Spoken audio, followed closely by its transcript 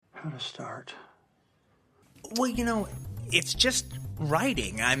How to start? Well, it's just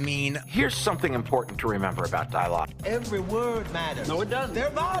writing. I mean... Here's something important to remember about dialogue. Every word matters. No, it doesn't.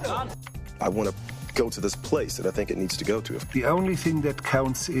 They're vital. I want to go to this place that I think it needs to go to. The only thing that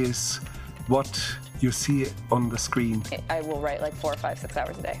counts is what you see on the screen. I will write like 4, 5, 6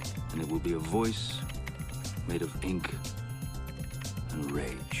 hours a day. And it will be a voice made of ink and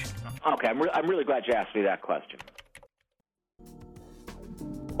rage. Okay, I'm really glad you asked me that question.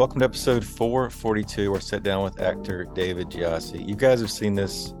 Welcome to episode 442. We're sat down with actor David Gyasi. You guys have seen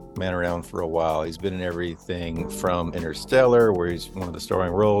this man around for a while. He's been in everything from Interstellar, where he's one of the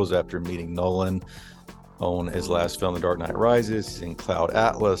starring roles after meeting Nolan on his last film, The Dark Knight Rises. He's in Cloud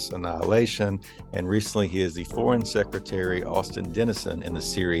Atlas, Annihilation, and recently he is the Foreign Secretary Austin Dennison in the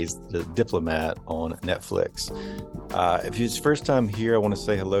series The Diplomat on Netflix. If it's your first time here, I want to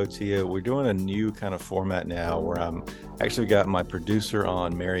say hello to you. We're doing a new kind of format now where I'm actually got my producer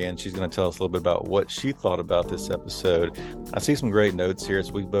on, Marianne. She's going to tell us a little bit about what she thought about this episode. I see some great notes here.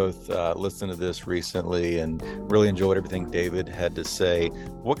 So we both listened to this recently and really enjoyed everything David had to say.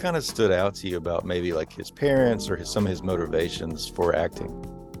 What kind of stood out to you about maybe like his parents or some of his motivations for acting?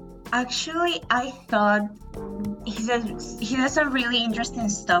 Actually, I thought he does some really interesting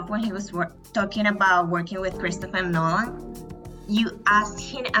stuff when he was talking about working with Christopher Nolan. You asked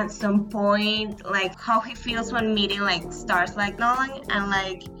him at some point like how he feels when meeting like stars like Nolan, and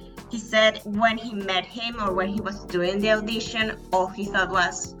like he said when he met him or when he was doing the audition, all he thought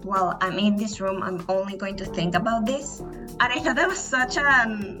was, well, I'm in this room, I'm only going to think about this. And I thought that was such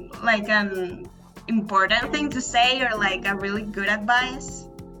an important thing to say, or like a really good advice.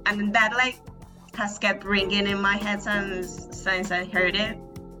 And that like has kept ringing in my head since I heard it.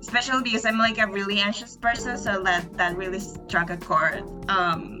 Especially because I'm like a really anxious person, so that really struck a chord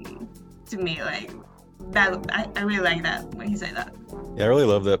to me. Like that, I really like that when he said that. Yeah, I really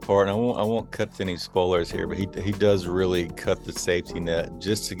love that part. And I won't cut to any spoilers here, but he does really cut the safety net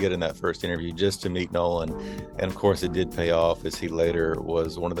just to get in that first interview, just to meet Nolan. And of course, it did pay off, as he later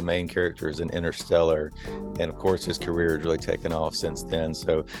was one of the main characters in Interstellar. And of course, his career has really taken off since then.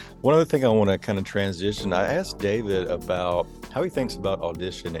 So one other thing I want to kind of transition, I asked David about how he thinks about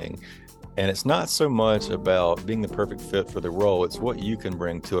auditioning. And it's not so much about being the perfect fit for the role, it's what you can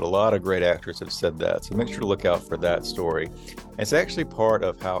bring to it. A lot of great actors have said that, so make sure to look out for that story. And it's actually part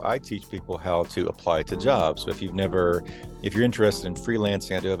of how I teach people how to apply to jobs. So if you're interested in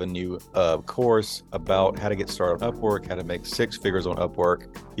freelancing, I do have a new course about how to get started on Upwork, how to make 6 figures on Upwork.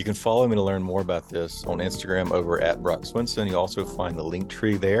 You can follow me to learn more about this on Instagram over at Brock Swinson. You also find the link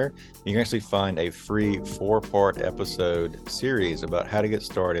tree there. You can actually find a free 4-part episode series about how to get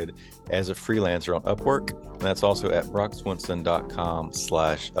started as a freelancer on Upwork. And that's also at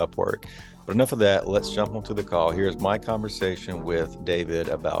brockswinson.com/Upwork. But enough of that, let's jump onto the call. Here's my conversation with David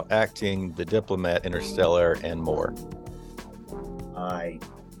about acting, The Diplomat, Interstellar, and more. I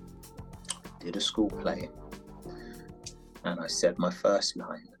did a school play and I said my first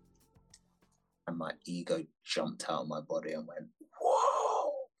line and my ego jumped out of my body and went,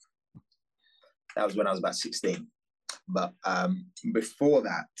 whoa. That was when I was about 16. But before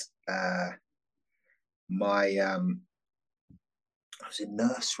that, I was in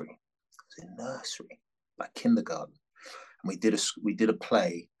nursery. Like kindergarten. And we did a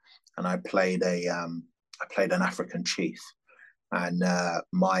play and I played an African chief. And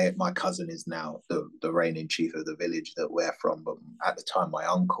my cousin is now the reigning chief of the village that we're from. But at the time, my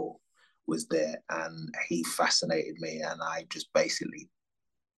uncle was there and he fascinated me. And I just basically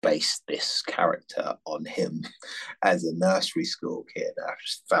based this character on him as a nursery school kid. I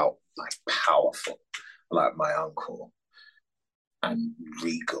just felt like powerful, like my uncle, and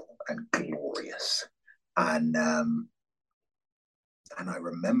regal and glorious. And I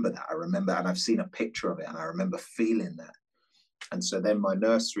remember that. And I've seen a picture of it and I remember feeling that. And so then my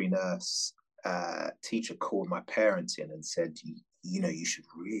nursery nurse teacher called my parents in and said, you should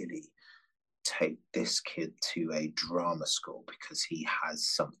really take this kid to a drama school because he has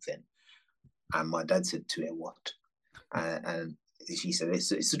something. And my dad said, to him, what? And she said,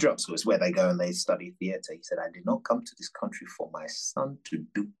 it's a drama school. It's where they go and they study theatre. He said, I did not come to this country for my son to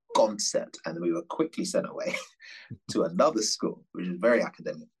do concert. And we were quickly sent away to another school, which is very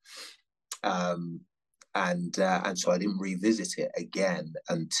academic. And so I didn't revisit it again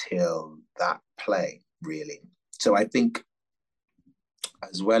until that play, really. So I think,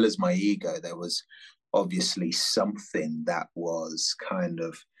 as well as my ego, there was obviously something that was kind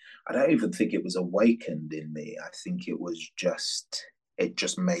of, I don't even think it was awakened in me. I think it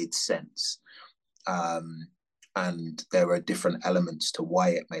just made sense. And there were different elements to why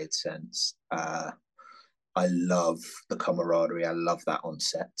it made sense. I love the camaraderie. I love that on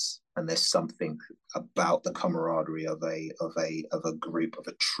sets, and there's something about the camaraderie of a group, of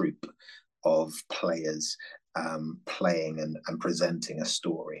a troupe of players playing and presenting a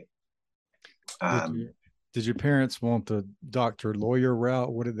story. Did your parents want the doctor lawyer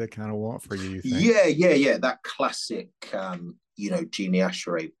route? What did they kind of want for you, you think? Yeah. That classic, Jeannie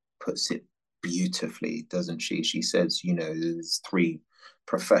Asheray puts it beautifully, doesn't she? She says, there's three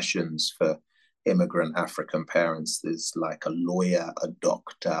professions for immigrant African parents. There's like a lawyer, a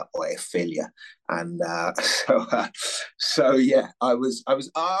doctor, or a failure. And so yeah, I was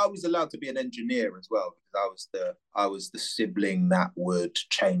allowed to be an engineer as well, because I was the sibling that would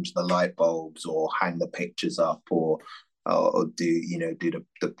change the light bulbs or hang the pictures up or do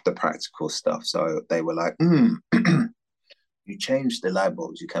the practical stuff. So they were like, you change the light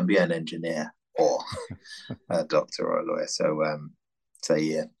bulbs, you can be an engineer or a doctor or a lawyer. So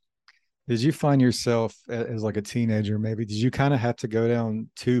yeah. Did you find yourself as like a teenager, maybe, did you kind of have to go down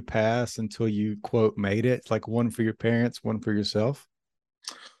two paths until you, quote, made it? Like one for your parents, one for yourself?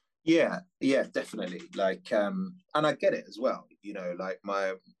 Yeah, definitely. Like, and I get it as well. Like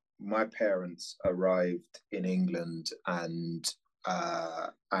my parents arrived in England and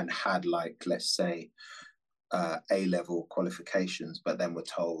had, like, let's say, A-level qualifications, but then were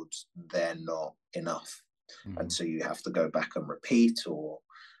told they're not enough. And so you have to go back and repeat, or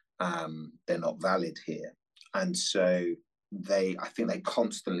they're not valid here. And so I think they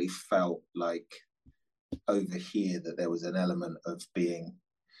constantly felt like over here that there was an element of being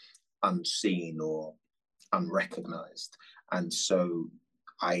unseen or unrecognized. And so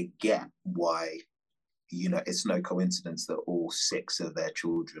I get why, it's no coincidence that all 6 of their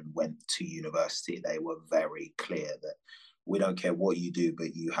children went to university. They were very clear that we don't care what you do,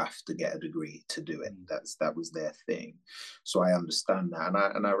 but you have to get a degree to do it. That was their thing. So I understand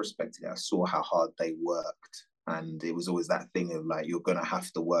that, and I respected it. I saw how hard they worked, and it was always that thing of like, you're gonna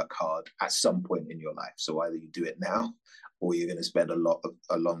have to work hard at some point in your life. So either you do it now, or you're gonna spend a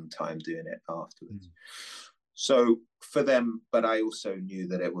long time doing it afterwards. So for them, but I also knew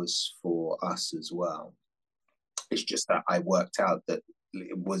that it was for us as well. It's just that I worked out that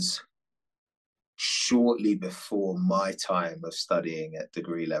it was shortly before my time of studying at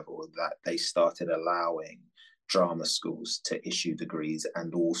degree level that they started allowing drama schools to issue degrees,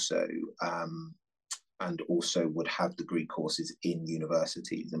 and also would have degree courses in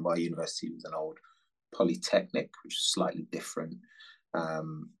universities. And my university was an old polytechnic, which is slightly different.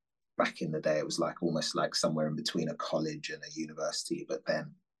 Back in the day, it was like almost like somewhere in between a college and a university, but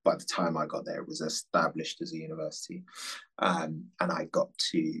then by the time I got there, it was established as a university. And I got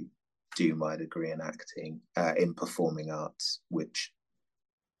to do my degree in acting, in performing arts, which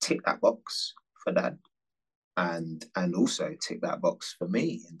ticked that box for Dad, and also ticked that box for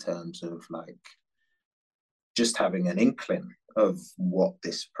me in terms of like just having an inkling of what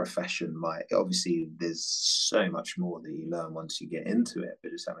this profession might. Obviously, there's so much more that you learn once you get into it,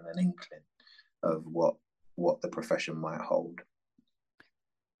 but just having an inkling of what the profession might hold.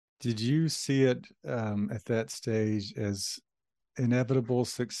 Did you see it at that stage as inevitable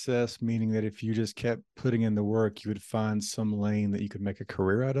success, meaning that if you just kept putting in the work, you would find some lane that you could make a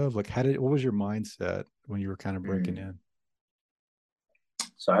career out of? Like, what was your mindset when you were kind of breaking in?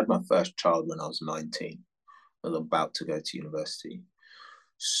 So I had my first child when I was 19. I was about to go to university.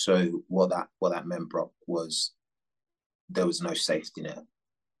 So what that meant, Brock, was there was no safety net.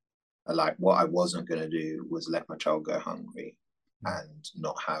 Like, what I wasn't going to do was let my child go hungry and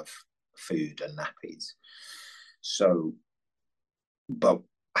not have food and nappies. So, but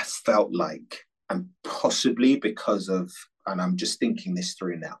I felt like, and possibly because of, and I'm just thinking this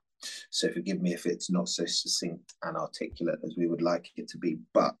through now, so forgive me if it's not so succinct and articulate as we would like it to be,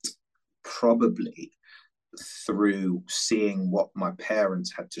 but probably through seeing what my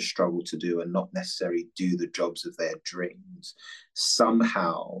parents had to struggle to do and not necessarily do the jobs of their dreams,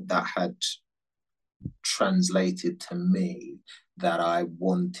 somehow that had translated to me that I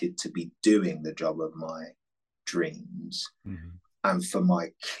wanted to be doing the job of my dreams, and for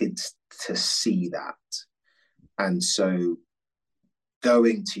my kids to see that. And so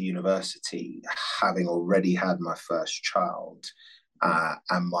going to university, having already had my first child,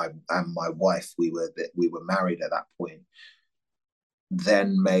 and my wife, we were married at that point,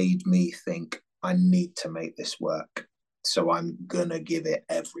 then made me think, I need to make this work. So I'm gonna give it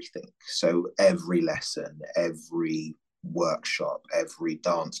everything. So every lesson, every workshop, every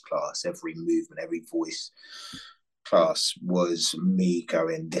dance class, every movement, every voice class was me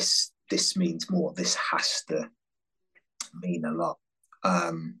going, this means more. This has to mean a lot.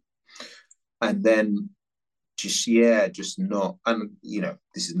 And then just not. And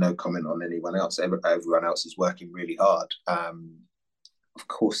this is no comment on anyone else. Everyone else is working really hard. Of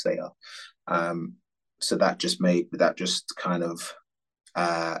course they are. So that just kind of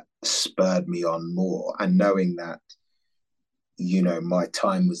spurred me on more, and knowing that my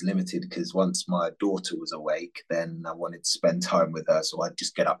time was limited, because once my daughter was awake, then I wanted to spend time with her, so I'd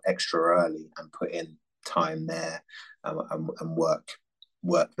just get up extra early and put in time there, and work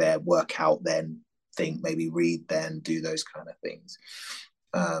there, work out then, think, maybe read then, do those kind of things.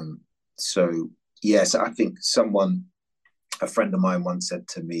 So yes, I think a friend of mine once said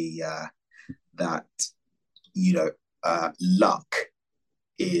to me that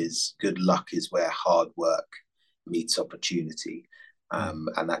good luck is where hard work meets opportunity,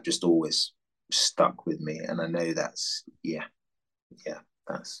 and that just always stuck with me. And I know that's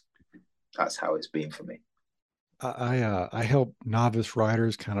how it's been for me. I help novice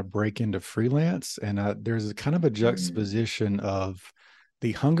writers kind of break into freelance, and there's a kind of a juxtaposition of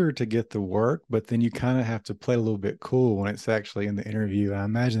the hunger to get the work, but then you kind of have to play a little bit cool when it's actually in the interview. And I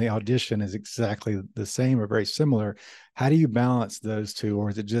imagine the audition is exactly the same or very similar. How do you balance those two, or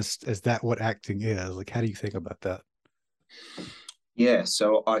is that what acting is? Like, how do you think about that? Yeah,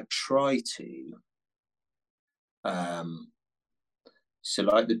 so I try to. So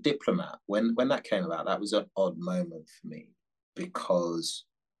like the Diplomat, when that came about, that was an odd moment for me, because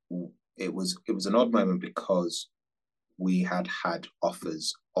it was an odd moment because we had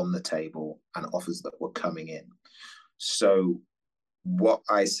offers on the table and offers that were coming in. So what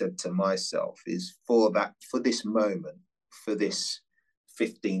I said to myself is, for this moment, for this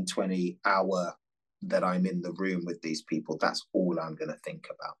 15, 20 hour that I'm in the room with these people, that's all I'm going to think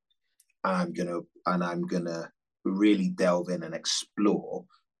about. And I'm going to really delve in and explore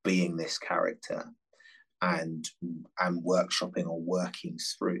being this character, and workshopping or working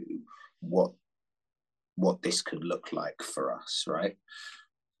through what this could look like for us, right?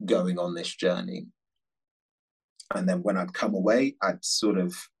 Going on this journey. And then when I'd come away, I'd sort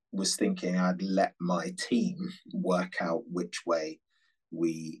of was thinking I'd let my team work out which way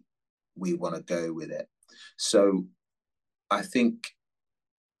we want to go with it. So I think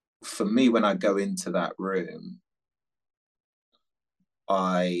for me, when I go into that room,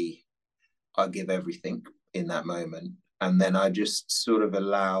 I give everything in that moment. And then I just sort of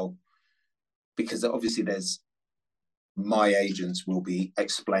allow, because obviously my agents will be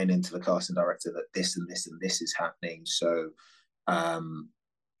explaining to the casting director that this and this and this is happening. So,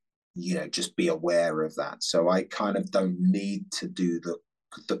 just be aware of that. So I kind of don't need to do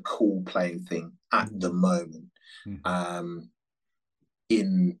the cool playing thing at the moment.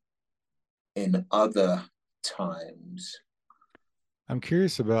 In other times, I'm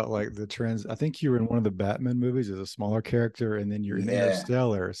curious about like the trends. I think you were in one of the Batman movies as a smaller character, and then you're in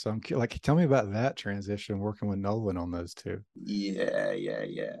Interstellar. So I'm like, tell me about that transition, working with Nolan on those two. Yeah.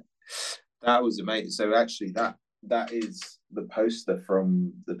 That was amazing. So actually, that is the poster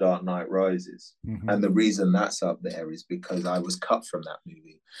from The Dark Knight Rises, and the reason that's up there is because I was cut from that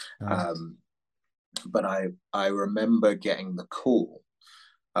movie. But I remember getting the call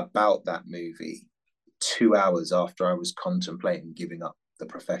about that movie 2 hours after I was contemplating giving up the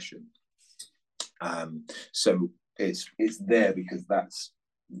profession. So it's there because that's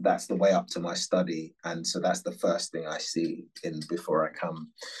the way up to my study, and so that's the first thing I see before I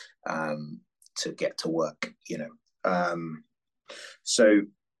come to get to work. So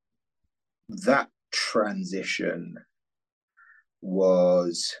that transition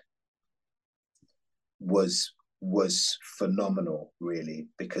was phenomenal, really,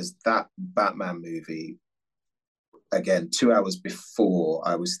 because that Batman movie, again, 2 hours before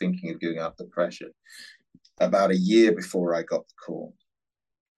I was thinking of giving up the profession, about a year before I got the call,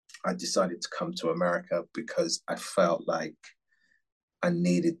 I decided to come to America because I felt like I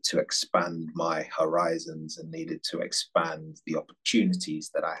needed to expand my horizons and needed to expand the opportunities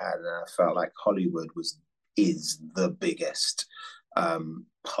that I had. And I felt like Hollywood is the biggest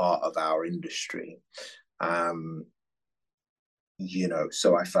part of our industry.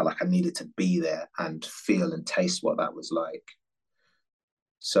 So I felt like I needed to be there and feel and taste what that was like.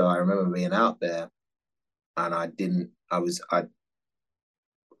 So I remember being out there, and I'd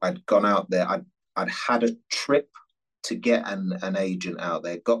gone out there. I'd had a trip to get an agent out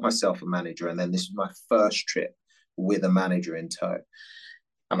there, got myself a manager, and then this was my first trip with a manager in tow.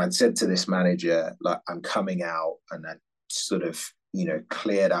 And I'd said to this manager, like, I'm coming out, and I sort of,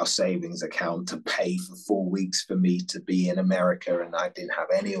 cleared our savings account to pay for 4 weeks for me to be in America, and I didn't have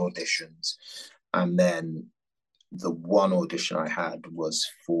any auditions. And then the one audition I had was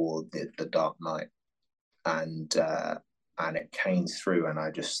for the Dark Knight, and it came through, and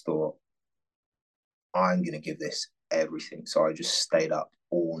I just thought, I'm going to give this everything. So I just stayed up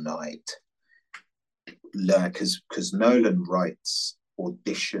all night. Because Nolan writes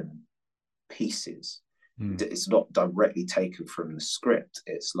audition pieces. It's not directly taken from the script.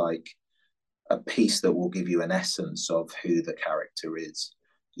 It's like a piece that will give you an essence of who the character is,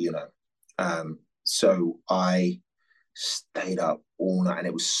 you know. So I stayed up all night, and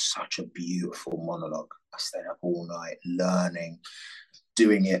it was such a beautiful monologue. I stayed up all night learning,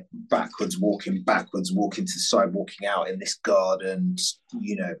 doing it backwards, walking to the side, walking out in this garden,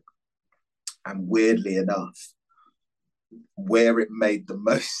 you know. And weirdly enough, where it made the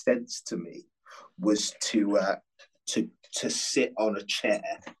most sense to me was to sit on a chair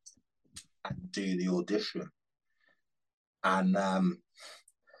and do the audition. And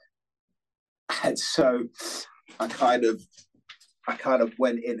so I kind of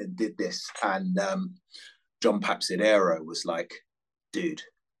went in and did this, and John Papsidero was like, dude,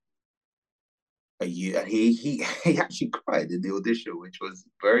 are you, and he actually cried in the audition, which was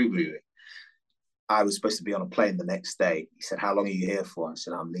very moving. I was supposed to be on a plane the next day. He said, how long are you here for? I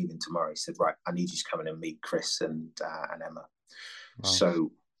said, I'm leaving tomorrow. He said, right, I need you to come in and meet Chris and Emma. Wow.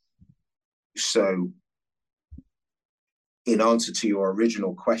 So in answer to your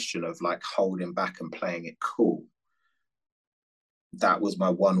original question of like holding back and playing it cool, that was my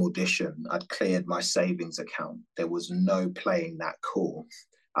one audition. I'd cleared my savings account. There was no playing that cool.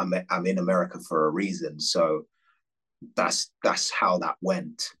 I'm in America for a reason. So that's how that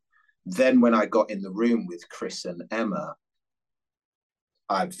went. Then when I got in the room with Chris and Emma,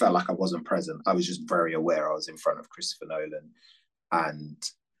 I felt like I wasn't present. I was just very aware I was in front of Christopher Nolan and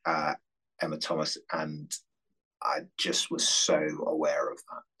Emma Thomas, and I just was so aware of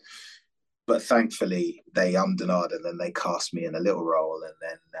that. But thankfully, they ummed and ahed, and then they cast me in a little role,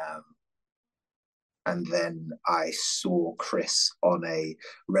 and then I saw Chris on a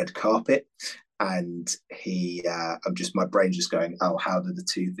red carpet. And my brain just going, oh, how did the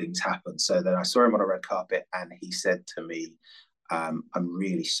two things happen? So then I saw him on a red carpet, and he said to me, I'm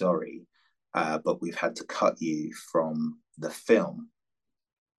really sorry, but we've had to cut you from the film.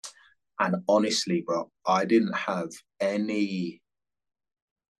 And honestly, bro, I didn't have any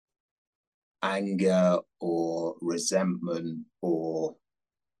anger or resentment or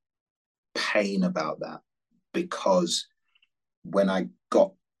pain about that, because when I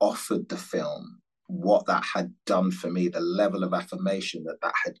got offered the film, what that had done for me, the level of affirmation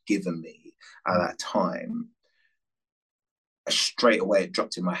that had given me at that time, straight away it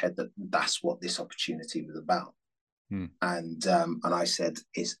dropped in my head that that's what this opportunity was about. And I said,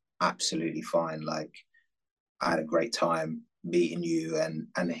 it's absolutely fine. Like, I had a great time meeting you, and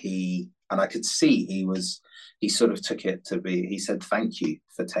I could see he sort of took it to be, he said, thank you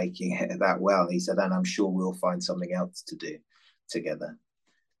for taking it that well. He said, and I'm sure we'll find something else to do together.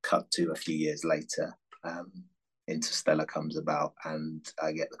 Cut to a few years later, Interstellar comes about, and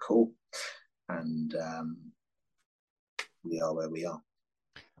I get the call, and we are where we are.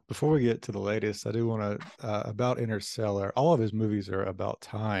 Before we get to the latest, I do want to, about Interstellar, all of his movies are about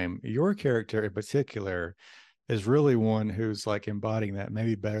time. Your character in particular is really one who's like embodying that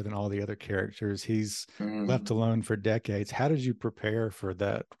maybe better than all the other characters. He's left alone for decades. How did you prepare for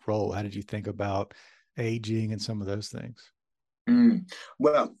that role? How did you think about aging and some of those things?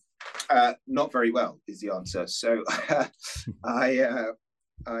 Well, not very well is the answer. So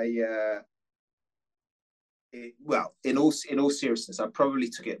in all seriousness, I probably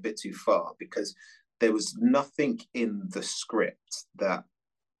took it a bit too far, because there was nothing in the script that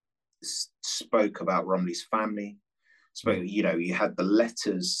spoke about Romilly's family. You know, you had the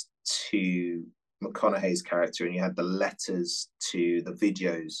letters to McConaughey's character, and you had the letters to the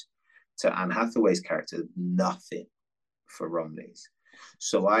videos to Anne Hathaway's character, nothing for Romilly's.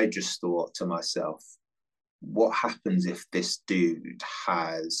 So I just thought to myself, what happens if this dude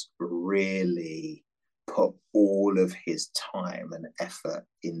has really put all of his time and effort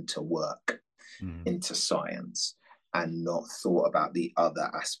into work, into science, and not thought about the other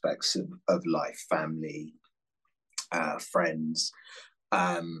aspects of life, family, friends.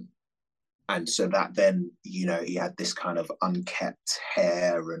 And so that then, you know, he had this kind of unkept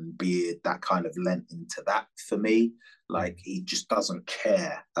hair and beard that kind of lent into that for me. Like, he just doesn't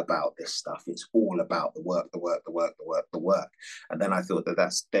care about this stuff. It's all about the work. And then I thought that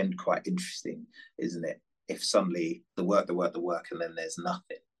that's then quite interesting, isn't it? If suddenly the work, and then there's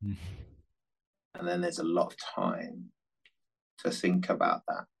nothing. And then there's a lot of time to think about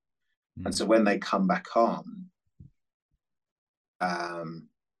that. And so when they come back on, I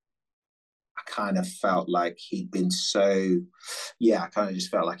kind of felt like he'd been so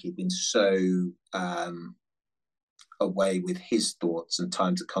away with his thoughts and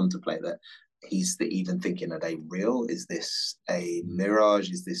time to contemplate that he's even thinking, are they real? Is this a mirage?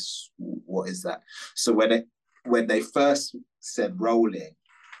 Is this, what is that? So when they first said rolling,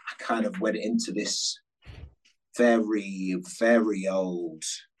 I kind of went into this very, very old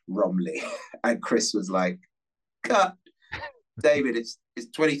Romley. And Chris was like, cut, David, it's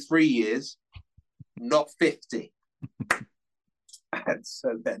 23 years, not 50. And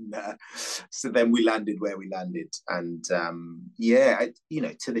so then we landed where we landed. And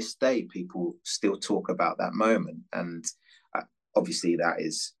to this day, people still talk about that moment. And obviously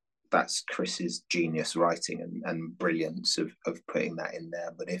that's Chris's genius writing and brilliance of putting that in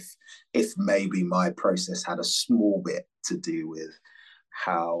there. But if maybe my process had a small bit to do with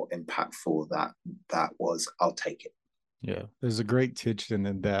how impactful that was, I'll take it. Yeah, there's a great tension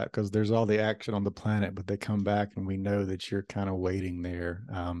in that because there's all the action on the planet, but they come back and we know that you're kind of waiting there.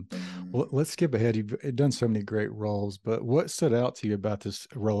 Well, let's skip ahead. You've done so many great roles, but what stood out to you about this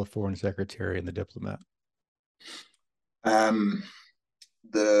role of Foreign Secretary in The Diplomat?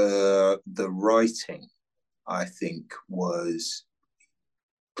 The writing, I think, was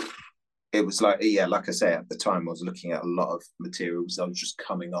like I say, at the time I was looking at a lot of materials. I was just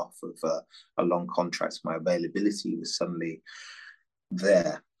coming off of a long contract. My availability was suddenly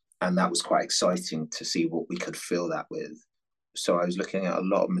there, and that was quite exciting to see what we could fill that with. So I was looking at a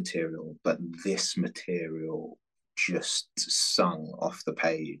lot of material, but this material just sung off the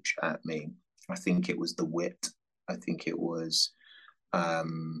page at me. I think it was the wit. I think it was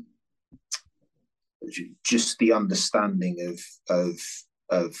just the understanding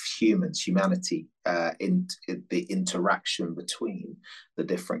of humanity, in the interaction between the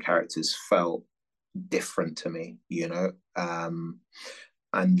different characters felt different to me,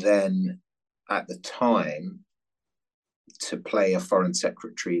 and then at the time, to play a foreign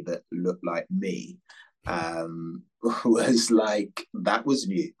secretary that looked like me was like, that was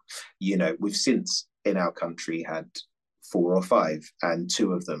new. We've since in our country had 4 or 5, and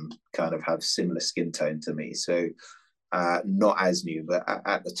 2 of them kind of have similar skin tone to me. So not as new, but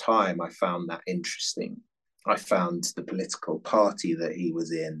at the time I found that interesting. I found the political party that he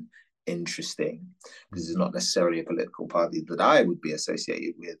was in interesting, because it's not necessarily a political party that I would be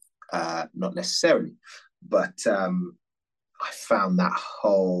associated with, not necessarily, but I found that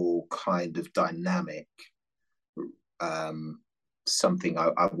whole kind of dynamic something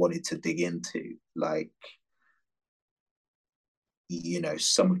I wanted to dig into, like,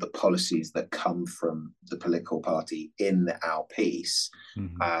 some of the policies that come from the political party in our piece.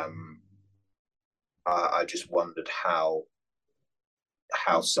 I just wondered how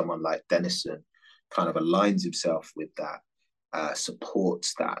someone like Dennison kind of aligns himself with that,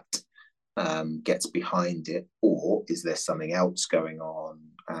 supports that, gets behind it, or is there something else going on?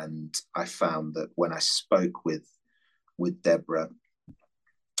 And I found that when I spoke with Deborah,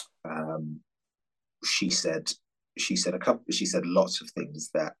 she said lots of things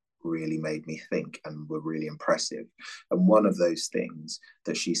that really made me think and were really impressive. And one of those things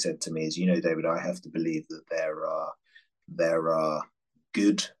that she said to me is, David, I have to believe that there are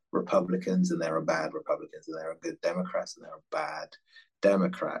good Republicans and there are bad Republicans, and there are good Democrats and there are bad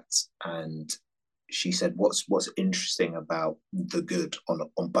Democrats. And she said, what's interesting about the good on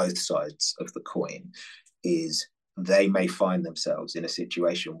both sides of the coin is they may find themselves in a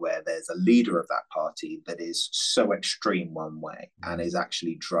situation where there's a leader of that party that is so extreme one way and is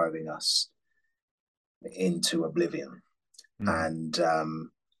actually driving us into oblivion. And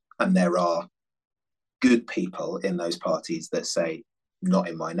there are good people in those parties that say, not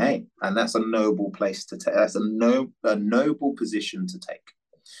in my name. And that's a noble place to take. That's a noble position to take.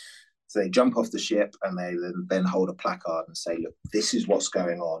 So they jump off the ship and they then hold a placard and say, look, this is what's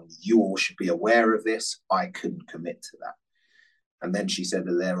going on. You all should be aware of this. I couldn't commit to that. And then she said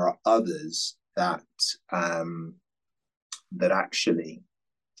that there are others that that actually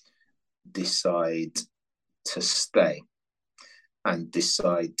decide to stay and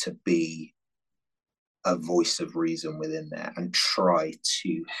decide to be a voice of reason within there and try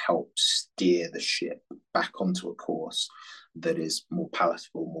to help steer the ship back onto a course that is more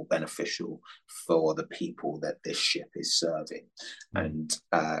palatable, more beneficial for the people that this ship is serving. And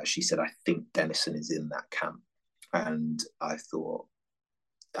she said, I think Dennison is in that camp. And I thought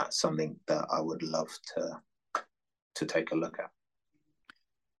that's something that I would love to take a look at.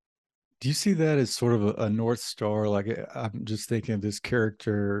 Do you see that as sort of a North Star? Like, I'm just thinking of this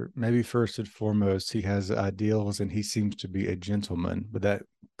character, maybe first and foremost, he has ideals and he seems to be a gentleman, but that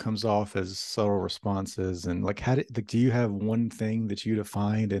comes off as subtle responses. And like, do you have one thing that you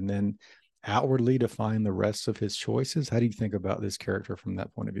defined and then outwardly define the rest of his choices? How do you think about this character from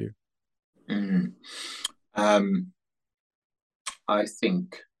that point of view? I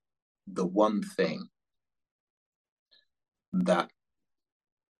think the one thing that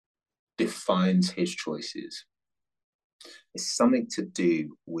defines his choices is something to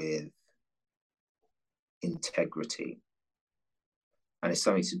do with integrity, and it's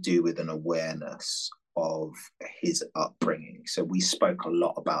something to do with an awareness of his upbringing. So we spoke a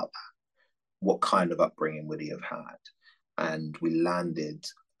lot about that. What kind of upbringing would he have had? And we landed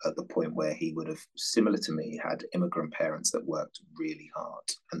at the point where he would have, similar to me, had immigrant parents that worked really hard,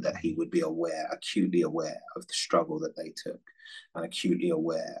 and that he would be aware, acutely aware of the struggle that they took, and acutely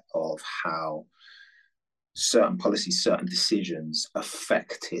aware of how certain policies, certain decisions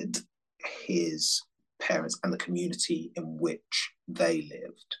affected his parents and the community in which they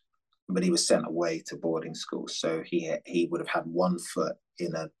lived. But he was sent away to boarding school, so he would have had one foot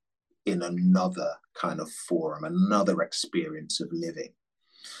in another kind of forum, another experience of living.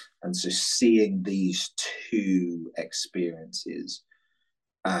 And so seeing these two experiences,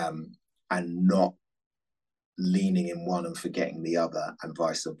 and not leaning in one and forgetting the other, and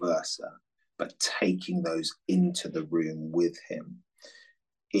vice versa, but taking those into the room with him,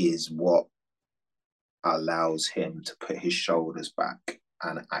 is what allows him to put his shoulders back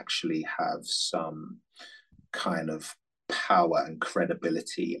and actually have some kind of power and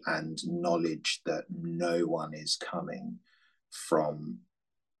credibility and knowledge that no one is coming from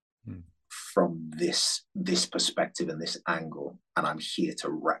this perspective and this angle, and I'm here to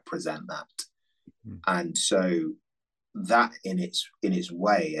represent that. And so that in its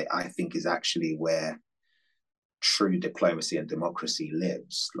way, I think, is actually where true diplomacy and democracy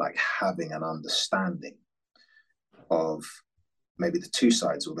lives, like having an understanding of maybe the two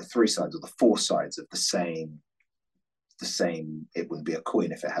sides or the three sides or the four sides of the same. It wouldn't be a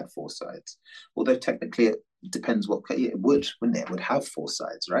coin if it had four sides, although technically it depends what it would, wouldn't it? It would have four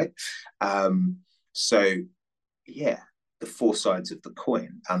sides, right? So yeah, the four sides of the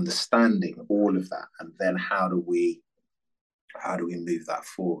coin, understanding all of that, and then how do we move that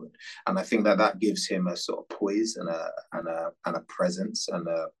forward? And I think that gives him a sort of poise and a presence and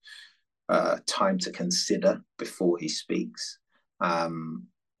a time to consider before he speaks.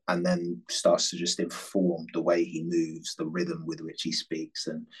 And then starts to just inform the way he moves, the rhythm with which he speaks,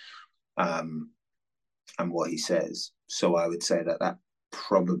 and what he says. So I would say that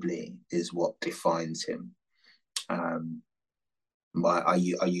probably is what defines him. I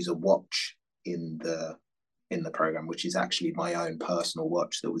use a watch in the program, which is actually my own personal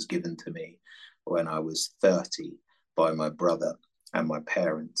watch that was given to me when I was 30 by my brother and my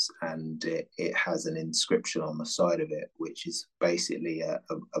parents, and it has an inscription on the side of it, which is basically a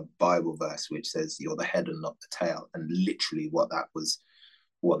Bible verse which says, "You're the head and not the tail." And literally what that was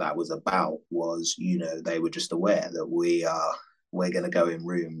about was, they were just aware that we're going to go in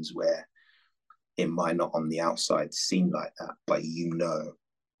rooms where it might not on the outside seem like that, but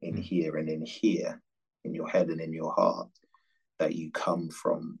in here and in here, in your head and in your heart, that you come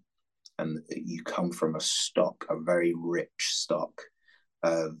from. And you come from a very rich stock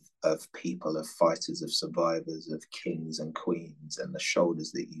of people, of fighters, of survivors, of kings and queens, and the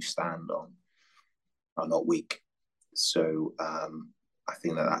shoulders that you stand on are not weak. So I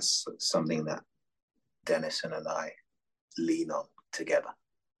think that's something that Denison and I lean on together.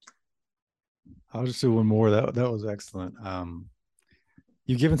 I'll just do one more. That was excellent.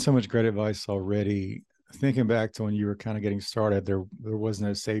 You've given so much great advice already. Thinking back to when you were kind of getting started, there was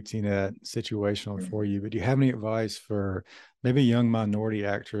no safety net situational for you, but do you have any advice for maybe young minority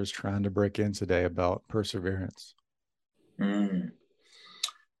actors trying to break in today about perseverance? I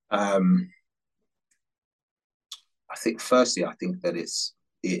think firstly, I think that it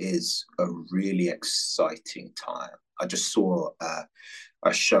is a really exciting time. I just saw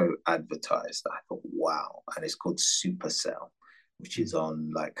a show advertised. I thought, wow, and it's called Supercell, which is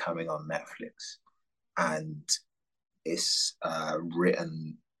coming on Netflix. And it's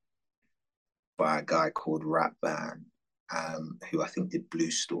written by a guy called Rat Van, who I think did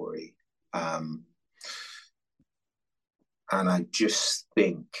Blue Story. And I just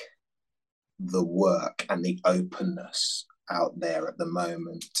think the work and the openness out there at the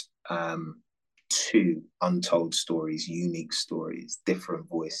moment to untold stories, unique stories, different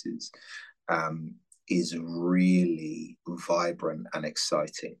voices, is really vibrant and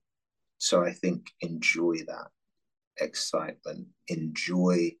exciting. So I think enjoy that excitement,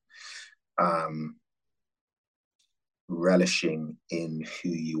 enjoy relishing in who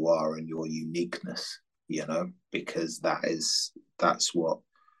you are and your uniqueness, because that's what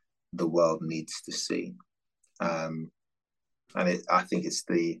the world needs to see. And I think it's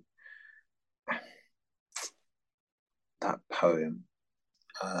that poem.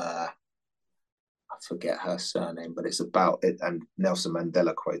 I've forget her surname, but it's about it, and Nelson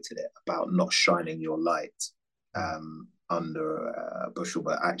Mandela quoted it about not shining your light under a bushel,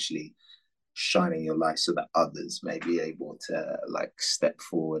 but actually shining your light so that others may be able to like step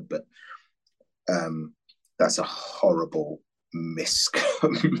forward. But that's a horrible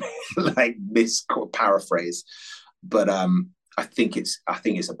paraphrase, but I think it's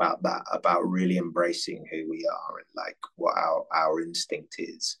about that, about really embracing who we are and like what our instinct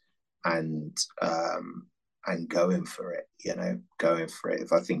is, and going for it, going for it.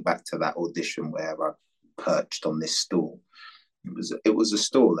 If I think back to that audition where I perched on this stool, it was a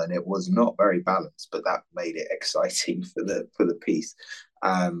stool and it was not very balanced, but that made it exciting for the piece,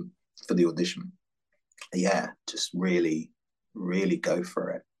 for the audition. Yeah, just really, really go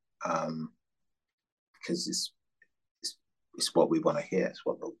for it, because it's what we want to hear. It's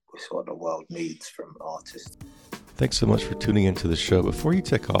what the world needs from artists. Thanks so much for tuning into the show. Before you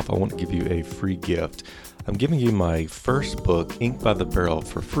take off, I want to give you a free gift. I'm giving you my first book, Ink by the Barrel,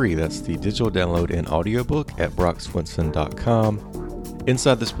 for free. That's the digital download and audiobook at brockswinson.com.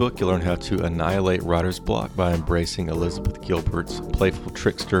 Inside this book, you'll learn how to annihilate writer's block by embracing Elizabeth Gilbert's playful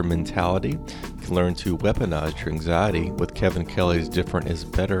trickster mentality. You can learn to weaponize your anxiety with Kevin Kelly's different is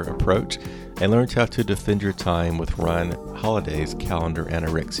better approach, and learn how to defend your time with Ryan Holiday's calendar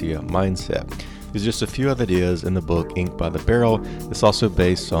anorexia mindset. There's just a few other ideas in the book, Ink by the Barrel. It's also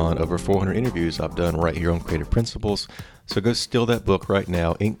based on over 400 interviews I've done right here on Creative Principles. So go steal that book right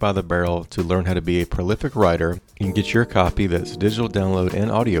now, Ink by the Barrel, to learn how to be a prolific writer. You can get your copy, that's digital download and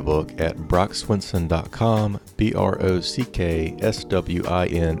audiobook, at brockswinson.com,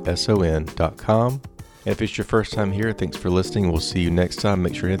 brockswinson.com. And if it's your first time here, thanks for listening. We'll see you next time.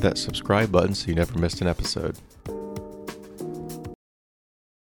 Make sure to hit that subscribe button so you never miss an episode.